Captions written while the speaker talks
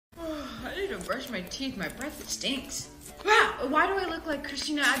to brush my teeth. My breath stinks. Wow, why do I look like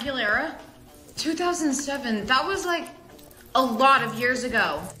Christina Aguilera? 2007, that was like a lot of years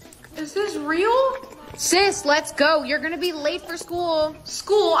ago. Is this real? Sis, let's go. You're gonna be late for school.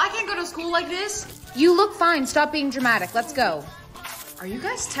 School? I can't go to school like this. You look fine. Stop being dramatic. Let's go. Are you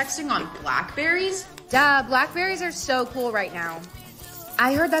guys texting on Blackberries? Duh, Blackberries are so cool right now.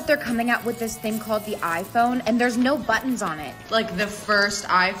 I heard that they're coming out with this thing called the iPhone, and there's no buttons on it. Like the first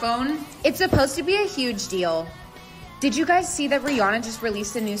iPhone? It's supposed to be a huge deal. Did you guys see that Rihanna just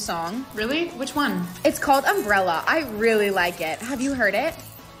released a new song? Really? Which one? It's called Umbrella. I really like it. Have you heard it?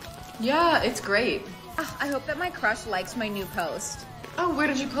 Yeah, it's great. I hope that my crush likes my new post. Oh, where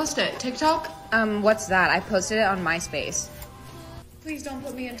did you post it? TikTok? What's that? I posted it on MySpace. Please don't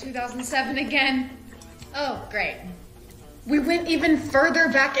put me in 2007 again. Oh, great. We went even further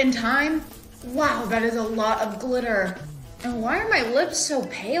back in time? Wow, that is a lot of glitter. And why are my lips so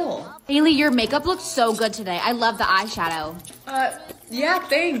pale? Haley, your makeup looks so good today. I love the eyeshadow. Yeah,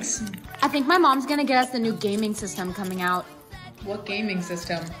 thanks. I think my mom's gonna get us the new gaming system coming out. What gaming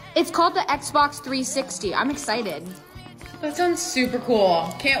system? It's called the Xbox 360. I'm excited. That sounds super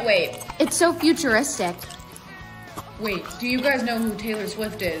cool. Can't wait. It's so futuristic. Wait, do you guys know who Taylor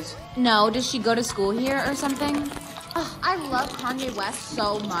Swift is? No, does she go to school here or something? Oh, I love Kanye West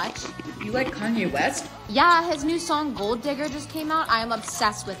so much. You like Kanye West? Yeah, his new song Gold Digger just came out. I am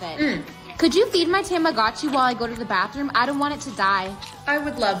obsessed with it. Could you feed my Tamagotchi while I go to the bathroom? I don't want it to die. I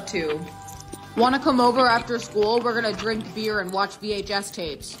would love to. Want to come over after school? We're gonna drink beer and watch VHS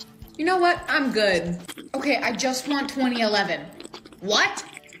tapes. You know what? I'm good. Okay, I just want 2011. What?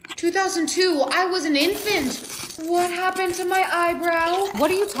 2002, I was an infant. What happened to my eyebrow?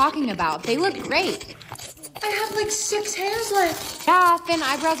 What are you talking about? They look great. I have like 6 hairs left. Yeah, thin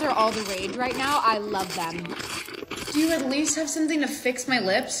eyebrows are all the rage right now. I love them. Do you at least have something to fix my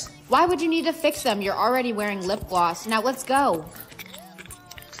lips? Why would you need to fix them? You're already wearing lip gloss. Now let's go.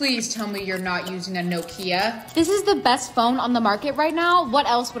 Please tell me you're not using a Nokia. This is the best phone on the market right now. What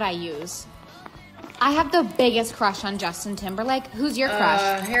else would I use? I have the biggest crush on Justin Timberlake. Who's your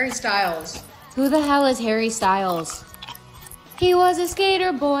crush? Harry Styles. Who the hell is Harry Styles? He was a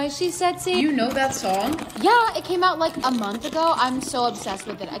skater boy, she said, see. You know that song? Yeah, it came out like a month ago. I'm so obsessed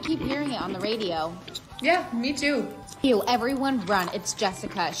with it. I keep hearing it on the radio. Yeah, me too. Ew, everyone run. It's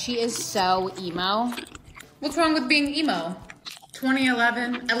Jessica. She is so emo. What's wrong with being emo?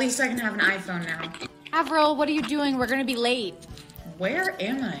 2011, at least I can have an iPhone now. Avril, what are you doing? We're gonna be late. Where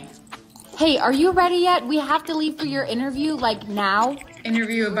am I? Hey, are you ready yet? We have to leave for your interview, like now.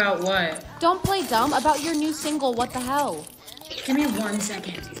 Interview about what? Don't play dumb about your new single, What the Hell. Give me 1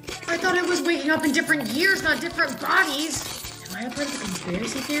 second. I thought it was waking up in different years, not different bodies. Am I a part of the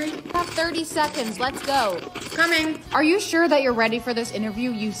conspiracy theory? We have 30 seconds, let's go. Coming. Are you sure that you're ready for this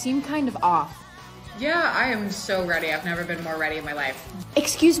interview? You seem kind of off. Yeah, I am so ready. I've never been more ready in my life.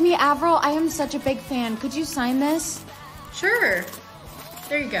 Excuse me, Avril, I am such a big fan. Could you sign this? Sure.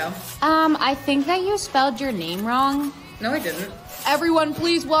 There you go. I think that you spelled your name wrong. No, I didn't. Everyone,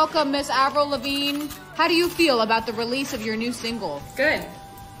 please welcome Miss Avril Lavigne. How do you feel about the release of your new single? Good.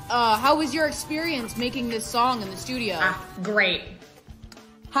 How was your experience making this song in the studio? Great.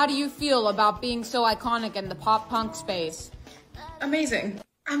 How do you feel about being so iconic in the pop-punk space? Amazing.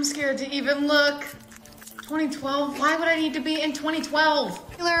 I'm scared to even look. 2012? Why would I need to be in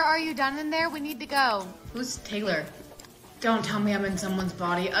 2012? Taylor, are you done in there? We need to go. Who's Taylor? Don't tell me I'm in someone's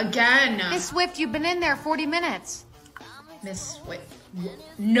body again. Miss Swift, you've been in there 40 minutes. Miss Swift?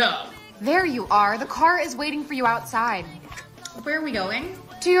 No. There you are. The car is waiting for you outside. Where are we going?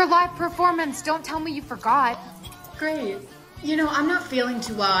 To your live performance. Don't tell me you forgot. Great. You know, I'm not feeling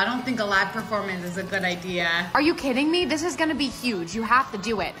too well. I don't think a live performance is a good idea. Are you kidding me? This is gonna be huge. You have to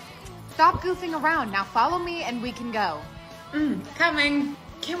do it. Stop goofing around. Now follow me and we can go. Coming.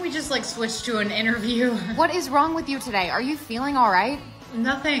 Can't we just like switch to an interview? What is wrong with you today? Are you feeling all right?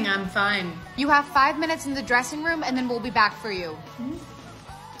 Nothing, I'm fine. You have 5 minutes in the dressing room and then we'll be back for you.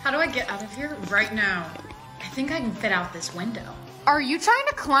 How do I get out of here? Right now. I think I can fit out this window. Are you trying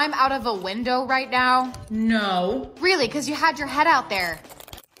to climb out of a window right now? No. Really, because you had your head out there.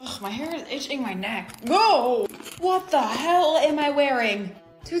 Ugh, my hair is itching my neck. Whoa! What the hell am I wearing?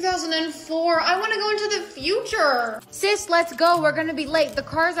 2004, I want to go into the future. Sis, let's go. We're gonna be late. The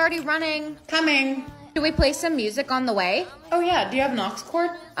car's already running. Coming. Should we play some music on the way? Oh yeah, do you have an aux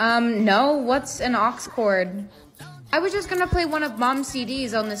cord? No. What's an aux cord? I was just gonna play one of Mom's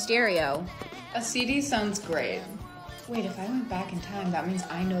CDs on the stereo. A CD sounds great. Wait, if I went back in time, that means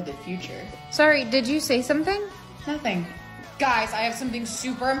I know the future. Sorry, did you say something? Nothing. Guys, I have something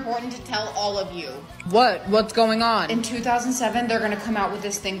super important to tell all of you. What? What's going on? In 2007, they're gonna come out with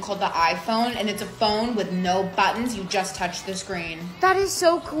this thing called the iPhone, and it's a phone with no buttons. You just touch the screen. That is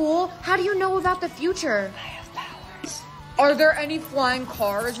so cool. How do you know about the future? I have powers. Are there any flying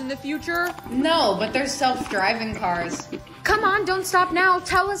cars in the future? No, but there's self-driving cars. Come on, don't stop now.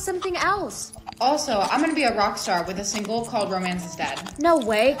 Tell us something else. Also, I'm gonna be a rock star with a single called Romance is Dead. No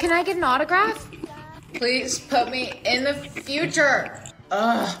way. Can I get an autograph? Please put me in the future.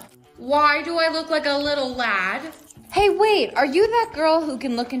 Ugh. Why do I look like a little lad? Hey, wait. Are you that girl who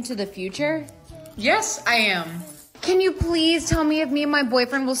can look into the future? Yes, I am. Can you please tell me if me and my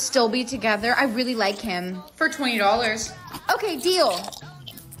boyfriend will still be together? I really like him. For $20. Okay, deal.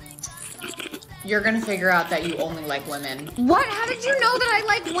 You're gonna figure out that you only like women. What? How did you know that I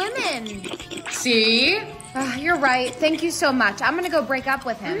like women? See? You're right. Thank you so much. I'm gonna go break up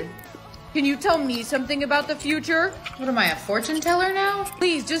with him. Can you tell me something about the future? What am I, a fortune teller now?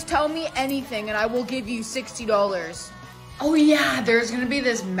 Please, just tell me anything and I will give you $60. Oh yeah, there's gonna be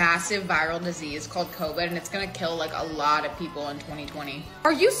this massive viral disease called COVID, and it's gonna kill like a lot of people in 2020.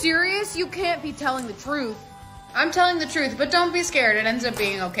 Are you serious? You can't be telling the truth. I'm telling the truth, but don't be scared. It ends up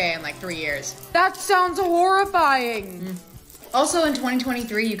being okay in like 3 years. That sounds horrifying. Also in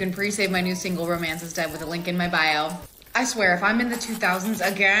 2023, you can pre-save my new single Romance is Dead with a link in my bio. I swear, if I'm in the 2000s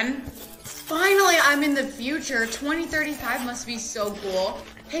again, finally I'm in the future. 2035 must be so cool.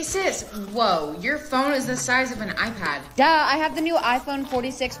 Hey sis, whoa, your phone is the size of an iPad. Duh, I have the new iPhone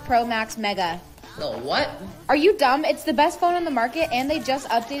 46 Pro Max Mega. The what? Are you dumb? It's the best phone on the market, and they just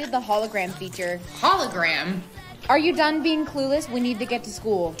updated the hologram feature. Hologram? Are you done being clueless? We need to get to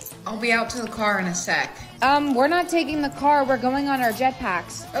school. I'll be out to the car in a sec. We're not taking the car. We're going on our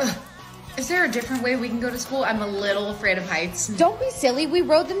jetpacks. Ugh. Is there a different way we can go to school? I'm a little afraid of heights. Don't be silly. We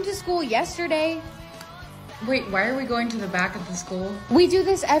rode them to school yesterday. Wait, why are we going to the back of the school? We do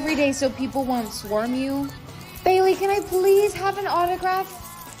this every day so people won't swarm you. Bailey, can I please have an autograph?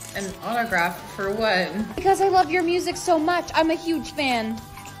 An autograph for what? Because I love your music so much. I'm a huge fan.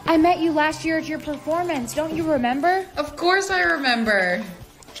 I met you last year at your performance. Don't you remember? Of course I remember.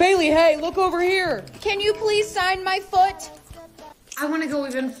 Bailey, hey, look over here. Can you please sign my foot? I want to go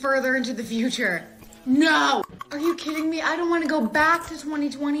even further into the future. No! Are you kidding me? I don't want to go back to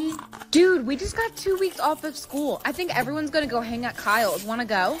 2020. Dude, we just got 2 weeks off of school. I think everyone's gonna go hang at Kyle's. Wanna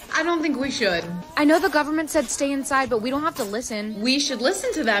go? I don't think we should. I know the government said stay inside, but we don't have to listen. We should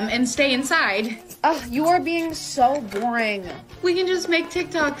listen to them and stay inside. Ugh, you are being so boring. We can just make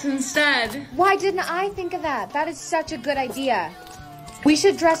TikToks instead. Why didn't I think of that? That is such a good idea. We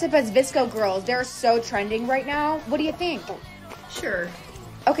should dress up as Visco girls. They're so trending right now. What do you think? Sure.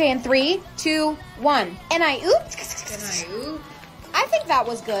 Okay, in 3, 2, 1. And I oops. Can I oop? I think that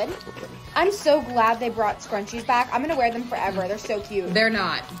was good. I'm so glad they brought scrunchies back. I'm gonna wear them forever. They're so cute. They're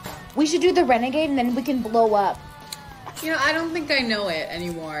not. We should do the Renegade and then we can blow up. You know, I don't think I know it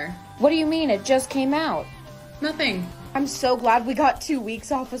anymore. What do you mean? It just came out. Nothing. I'm so glad we got 2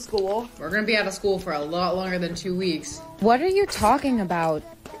 weeks off of school. We're gonna be out of school for a lot longer than 2 weeks. What are you talking about?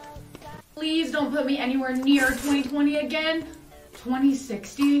 Please don't put me anywhere near 2020 again.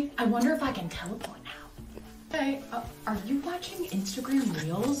 2060? I wonder if I can teleport now. Hey, are you watching Instagram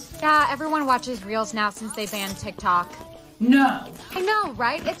Reels? Yeah, everyone watches Reels now since they banned TikTok. No. I know,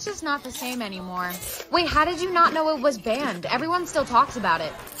 right? It's just not the same anymore. Wait, how did you not know it was banned? Everyone still talks about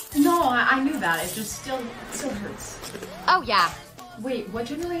it. No, I knew that. It just still hurts. Oh, yeah. Wait, what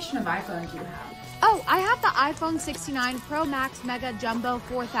generation of iPhone do you have? Oh, I have the iPhone 69 Pro Max Mega Jumbo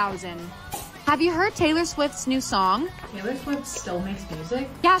 4000. Have you heard Taylor Swift's new song? Taylor Swift still makes music?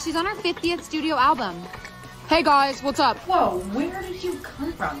 Yeah, she's on her 50th studio album. Hey guys, what's up? Whoa, where did you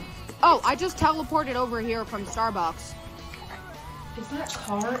come from? Oh, I just teleported over here from Starbucks. Is that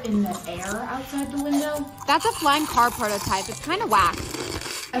car in the air outside the window? That's a flying car prototype. It's kind of whack.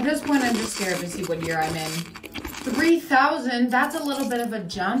 At this point, I'm just scared to see what year I'm in. 3,000? That's a little bit of a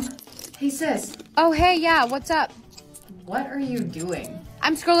jump. Hey sis. Oh, hey, yeah, what's up? What are you doing?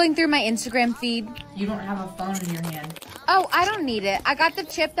 I'm scrolling through my Instagram feed. You don't have a phone in your hand. Oh, I don't need it. I got the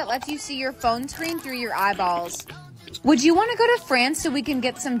chip that lets you see your phone screen through your eyeballs. Would you want to go to France so we can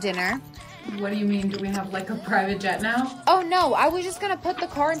get some dinner? What do you mean? Do we have like a private jet now? Oh no, I was just gonna put the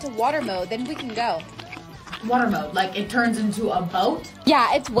car into water mode, then we can go. Water mode? Like it turns into a boat?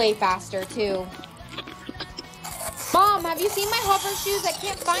 Yeah, it's way faster too. Mom, have you seen my hover shoes? I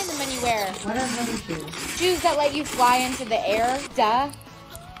can't find them anywhere. What are hover shoes? Shoes that let you fly into the air, duh.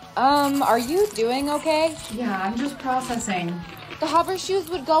 Are you doing okay? Yeah, I'm just processing. The hover shoes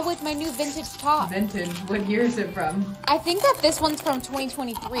would go with my new vintage top. Vintage? What year is it from? I think that this one's from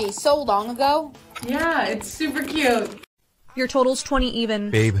 2023, so long ago. Yeah, it's super cute. Your total's 20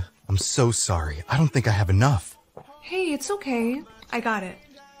 even. Babe, I'm so sorry. I don't think I have enough. Hey, it's okay. I got it.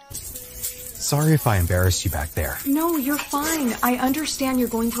 Sorry if I embarrassed you back there. No, you're fine. I understand you're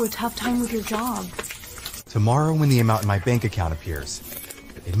going through a tough time with your job. Tomorrow when the amount in my bank account appears,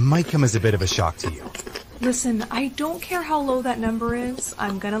 it might come as a bit of a shock to you. Listen, I don't care how low that number is.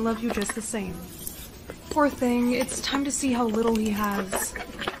 I'm gonna love you just the same. Poor thing, it's time to see how little he has.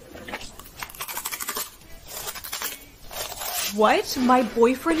 What? My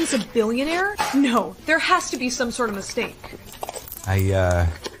boyfriend is a billionaire? No, there has to be some sort of mistake. I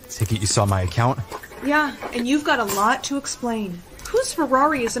take it you saw my account? Yeah, and you've got a lot to explain. Whose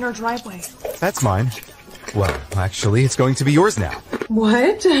Ferrari is in our driveway? That's mine. Well, actually, it's going to be yours now.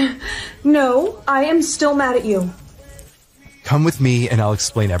 What? No, I am still mad at you. Come with me and I'll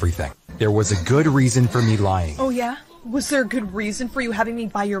explain everything. There was a good reason for me lying. Oh yeah? Was there a good reason for you having me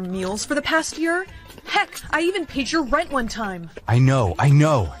buy your meals for the past year? Heck, I even paid your rent one time. I know.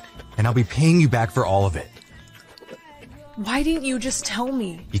 And I'll be paying you back for all of it. Why didn't you just tell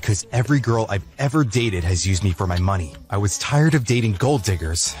me? Because every girl I've ever dated has used me for my money. I was tired of dating gold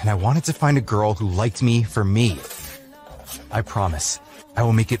diggers, and I wanted to find a girl who liked me for me. I promise, I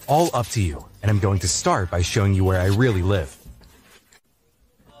will make it all up to you, and I'm going to start by showing you where I really live.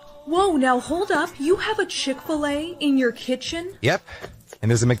 Whoa, now hold up. You have a Chick-fil-A in your kitchen? Yep, and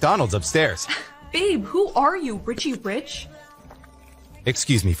there's a McDonald's upstairs. Babe, who are you, Richie Rich?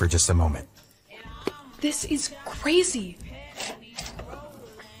 Excuse me for just a moment. This is crazy.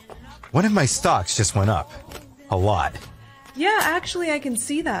 One of my stocks just went up. A lot. Yeah, actually, I can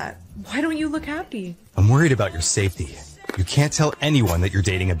see that. Why don't you look happy? I'm worried about your safety. You can't tell anyone that you're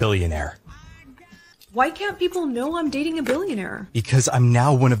dating a billionaire. Why can't people know I'm dating a billionaire? Because I'm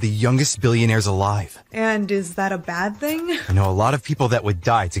now one of the youngest billionaires alive. And is that a bad thing? I know a lot of people that would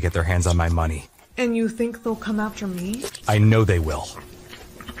die to get their hands on my money. And you think they'll come after me? I know they will.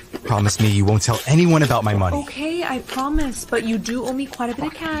 Promise me you won't tell anyone about my money. Okay, I promise, but you do owe me quite a bit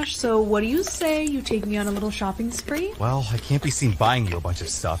of cash, so what do you say you take me on a little shopping spree? Well, I can't be seen buying you a bunch of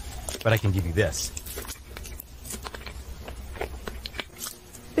stuff, but I can give you this.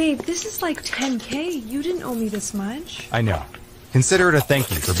 Babe, this is like 10K. You didn't owe me this much. I know. Consider it a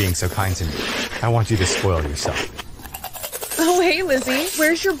thank you for being so kind to me. I want you to spoil yourself. Oh, hey, Lizzie.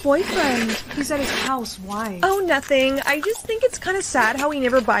 Where's your boyfriend? He's at his house. Why? Oh, nothing. I just think it's kind of sad how he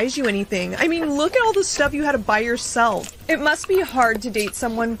never buys you anything. I mean, look at all the stuff you had to buy yourself. It must be hard to date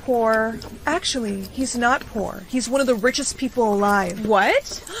someone poor. Actually, he's not poor. He's one of the richest people alive.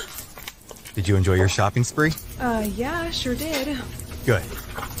 What? Did you enjoy your shopping spree? Yeah, sure did. Good.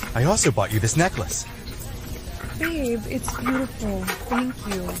 I also bought you this necklace. Babe, it's beautiful. Thank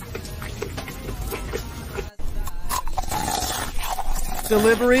you.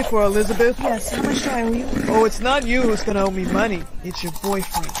 Delivery for Elizabeth? Yes, how much do I owe you? Oh, it's not you who's gonna owe me money. It's your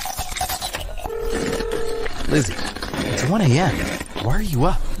boyfriend. Lizzie, it's 1 a.m. Why are you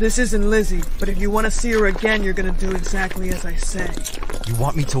up? This isn't Lizzie, but if you want to see her again, you're gonna do exactly as I say. You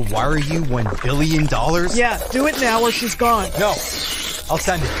want me to wire you $1 billion? Yeah, do it now or she's gone. No, I'll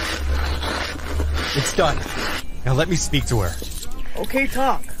send it. It's done. Now let me speak to her. Okay,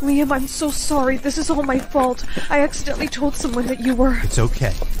 talk. Liam, I'm so sorry. This is all my fault. I accidentally told someone that you were... It's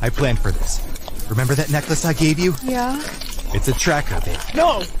okay. I planned for this. Remember that necklace I gave you? Yeah? It's a tracker, babe.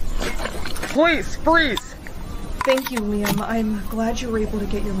 No! Please, freeze! Thank you, Liam. I'm glad you were able to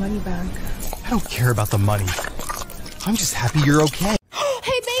get your money back. I don't care about the money. I'm just happy you're okay.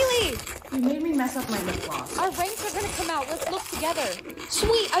 Hey, Bailey! You made me mess up my lip gloss. Our ranks are gonna come out. Let's look together.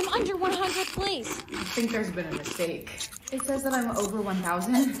 Sweet, I'm under 100th place. I think there's been a mistake. It says that I'm over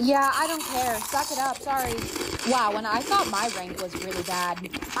 1,000. Yeah, I don't care. Suck it up. Sorry. Wow, and I thought my rank was really bad.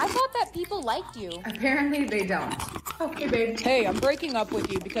 I thought that people liked you. Apparently they don't. Okay, babe. Hey, I'm breaking up with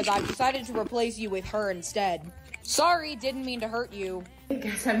you because I've decided to replace you with her instead. Sorry, didn't mean to hurt you. I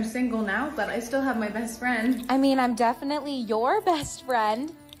guess I'm single now, but I still have my best friend. I mean, I'm definitely your best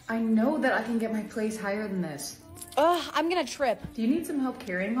friend. I know that I can get my place higher than this. Ugh, I'm gonna trip. Do you need some help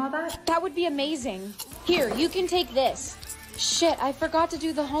carrying all that? That would be amazing. Here, you can take this. Shit, I forgot to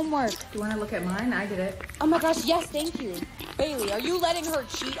do the homework. Do you want to look at mine? I did it. Oh my gosh, yes, thank you. Bailey, are you letting her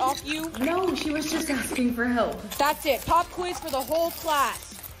cheat off you? No, she was just asking for help. That's it. Pop quiz for the whole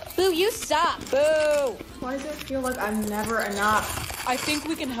class. Boo, you suck. Boo! Why does it feel like I'm never enough? I think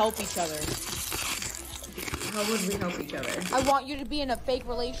we can help each other. How would we help each other? I want you to be in a fake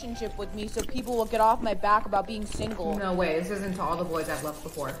relationship with me so people will get off my back about being single. No way, this isn't to all the boys I've left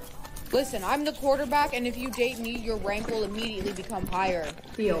before. Listen, I'm the quarterback, and if you date me, your rank will immediately become higher.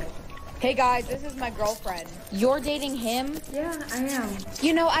 Deal. Hey guys, this is my girlfriend. You're dating him? Yeah, I am.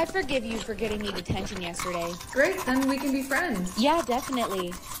 You know, I forgive you for getting me detention yesterday. Great, then we can be friends. Yeah,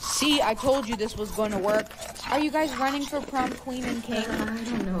 definitely. See, I told you this was going to work. Are you guys running for prom queen and king? I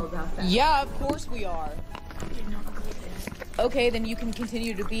don't know about that. Yeah, of course we are. I did not believe this. Okay, then you can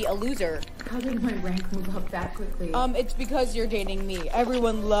continue to be a loser. How did my rank move up that quickly? It's because you're dating me.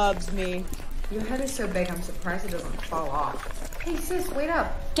 Everyone loves me. Your head is so big, I'm surprised it doesn't fall off. Hey sis, wait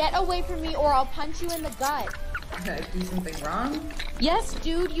up. Get away from me or I'll punch you in the gut. Did I do something wrong? Yes,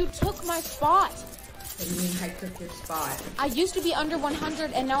 dude, you took my spot. What do you mean I took your spot? I used to be under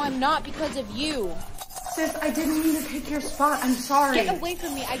 100 and now I'm not because of you. Sis, I didn't mean to take your spot. I'm sorry. Get away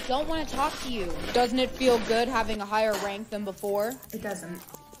from me. I don't want to talk to you. Doesn't it feel good having a higher rank than before? It doesn't.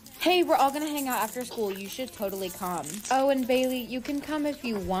 Hey, we're all gonna hang out after school. You should totally come. Oh, and Bailey, you can come if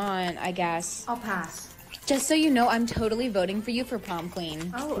you want, I guess. I'll pass. Just so you know, I'm totally voting for you for prom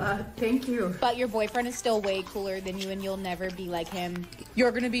queen. Oh, thank you. But your boyfriend is still way cooler than you and you'll never be like him. You're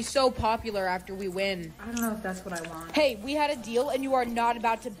gonna be so popular after we win. I don't know if that's what I want. Hey, we had a deal and you are not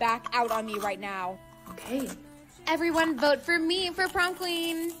about to back out on me right now. Okay. Everyone vote for me for prom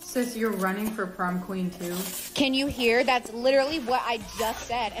queen. Sis, you're running for prom queen too? Can you hear? That's literally what I just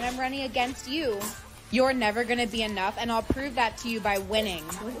said, and I'm running against you. You're never gonna be enough, and I'll prove that to you by winning.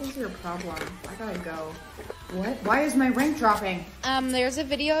 What is your problem? I gotta go. What? Why is my rank dropping? There's a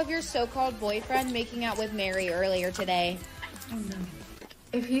video of your so-called boyfriend making out with Mary earlier today. Oh no.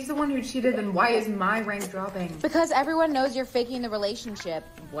 If he's the one who cheated, then why is my rank dropping? Because everyone knows you're faking the relationship.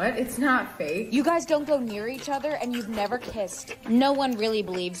 What? It's not fake. You guys don't go near each other, and you've never kissed. No one really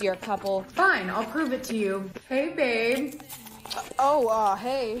believes you're a couple. Fine, I'll prove it to you. Hey, babe.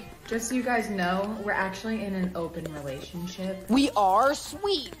 Hey. Just so you guys know, we're actually in an open relationship. We are?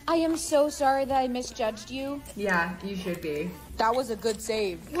 Sweet. I am so sorry that I misjudged you. Yeah, you should be. That was a good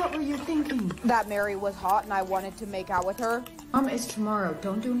save. What were you thinking? That Mary was hot and I wanted to make out with her. It's tomorrow.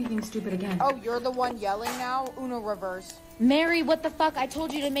 Don't do anything stupid again. Oh, you're the one yelling now? Uno reverse. Mary, what the fuck? I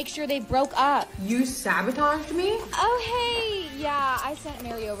told you to make sure they broke up. You sabotaged me? Oh, hey. Yeah, I sent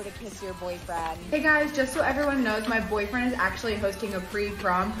Mary over to kiss your boyfriend. Hey guys, just so everyone knows, my boyfriend is actually hosting a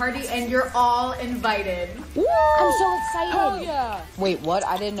pre-prom party and you're all invited. Woo! I'm so excited. Hell yeah. Wait, what?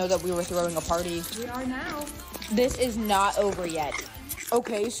 I didn't know that we were throwing a party. We are now. This is not over yet.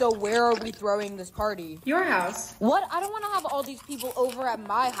 Okay, so where are we throwing this party? Your house. What? I don't want to have all these people over at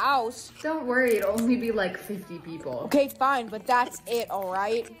my house. Don't worry, it'll only be like 50 people. Okay, fine, but that's it, all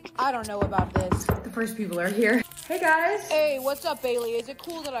right? I don't know about this. The first people are here. Hey guys. Hey, what's up, Bailey? Is it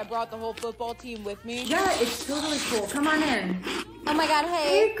cool that I brought the whole football team with me? Yeah, it's totally cool. Come on in. Oh my god,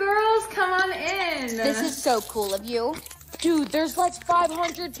 hey. Hey girls, come on in. This is so cool of you. Dude, there's like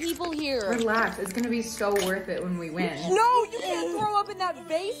 500 people here. Relax, it's gonna be so worth it when we win. No, you can't throw up in that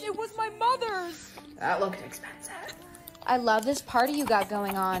vase. It was my mother's. That looked expensive. I love this party you got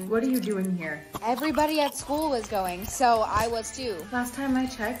going on. What are you doing here? Everybody at school was going, so I was too. Last time I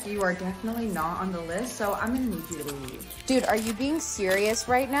checked, you are definitely not on the list, so I'm gonna need you to leave. Dude, are you being serious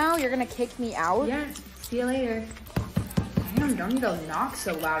right now? You're gonna kick me out? Yeah, see you later. Damn, don't need to knock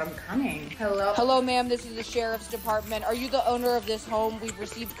so loud, I'm coming. Hello? Hello, ma'am, this is the sheriff's department. Are you the owner of this home? We've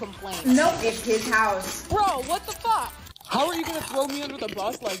received complaints. Nope, it's his house. Bro, what the fuck? How are you gonna throw me under the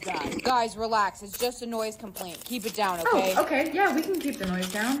bus like that? Guys, relax. It's just a noise complaint. Keep it down, okay? Oh, okay, yeah, we can keep the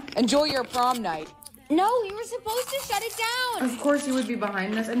noise down. Enjoy your prom night. No, you were supposed to shut it down. Of course you would be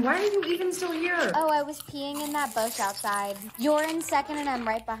behind us, and why are you even still here? Oh, I was peeing in that bush outside. You're in second and I'm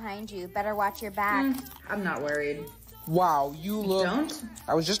right behind you. Better watch your back. I'm not worried. Wow, you look... Don't?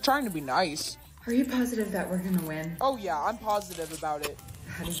 I was just trying to be nice. Are you positive that we're gonna win? Oh yeah, I'm positive about it.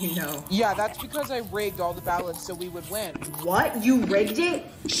 How do you know? Yeah, that's because I rigged all the ballots so we would win. What? You rigged it?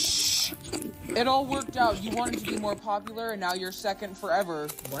 Shh! It all worked out. You wanted to be more popular and now you're second forever.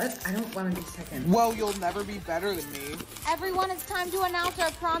 What? I don't want to be second. Well, you'll never be better than me. Everyone, it's time to announce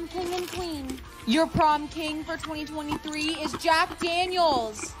our prom king and queen. Your prom king for 2023 is Jack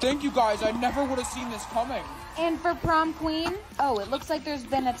Daniels. Thank you guys, I never would have seen this coming. And for prom queen, oh, it looks like there's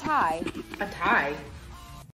been a tie. A tie?